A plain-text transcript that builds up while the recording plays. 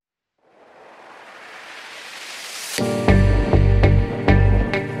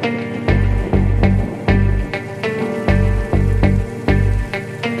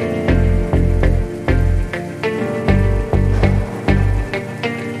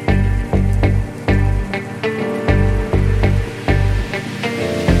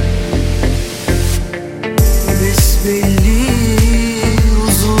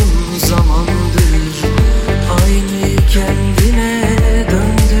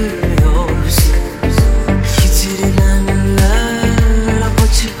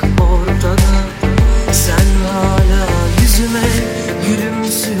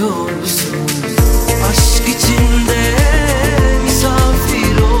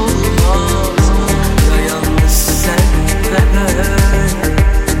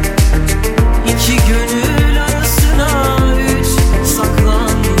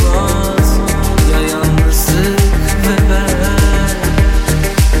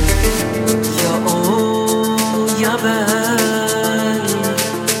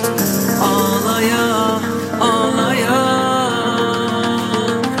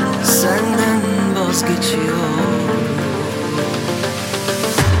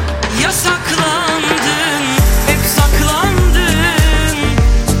Yasaklandın, hep saklandın,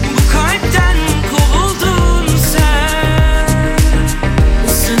 bu kalpten kovuldun sen.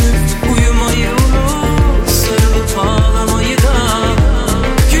 Isınıp uyumayı unut, sarılıp ağlamayı da.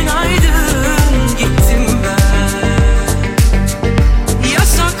 Günaydın, gittim ben.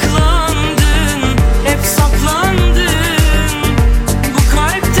 Yasaklandın, hep saklandın, bu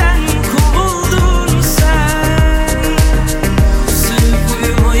kalpten kovuldun sen. Isınıp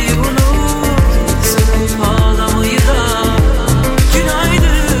uyumayı unut, sarılıp ağlamayı da.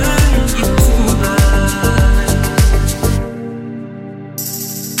 Günaydın, gittim ben.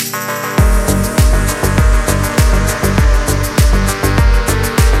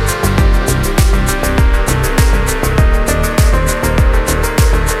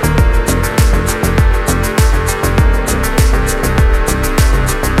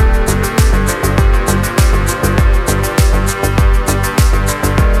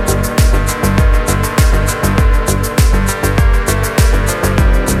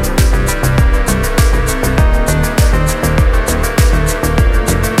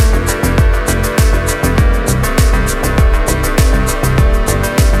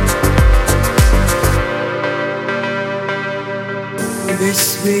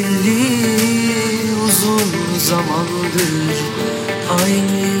 Besbelli uzun zamandır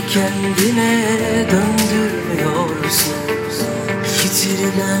aynı kendine döndürmüyorsun.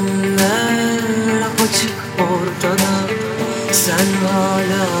 Yitirilenler apaçık ortada, sen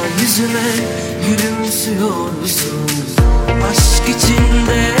hala yüzüme gülümsüyorsun. Aşk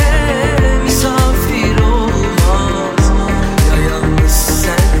içinde misafir olmaz, ya yalnız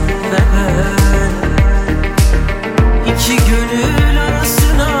sen ve ben. İki gönül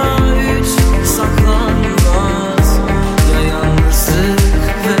arasına üç saklanmaz, ya yalnızlık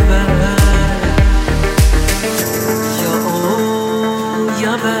ve ben. Ya o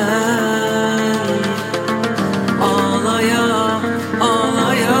ya ben.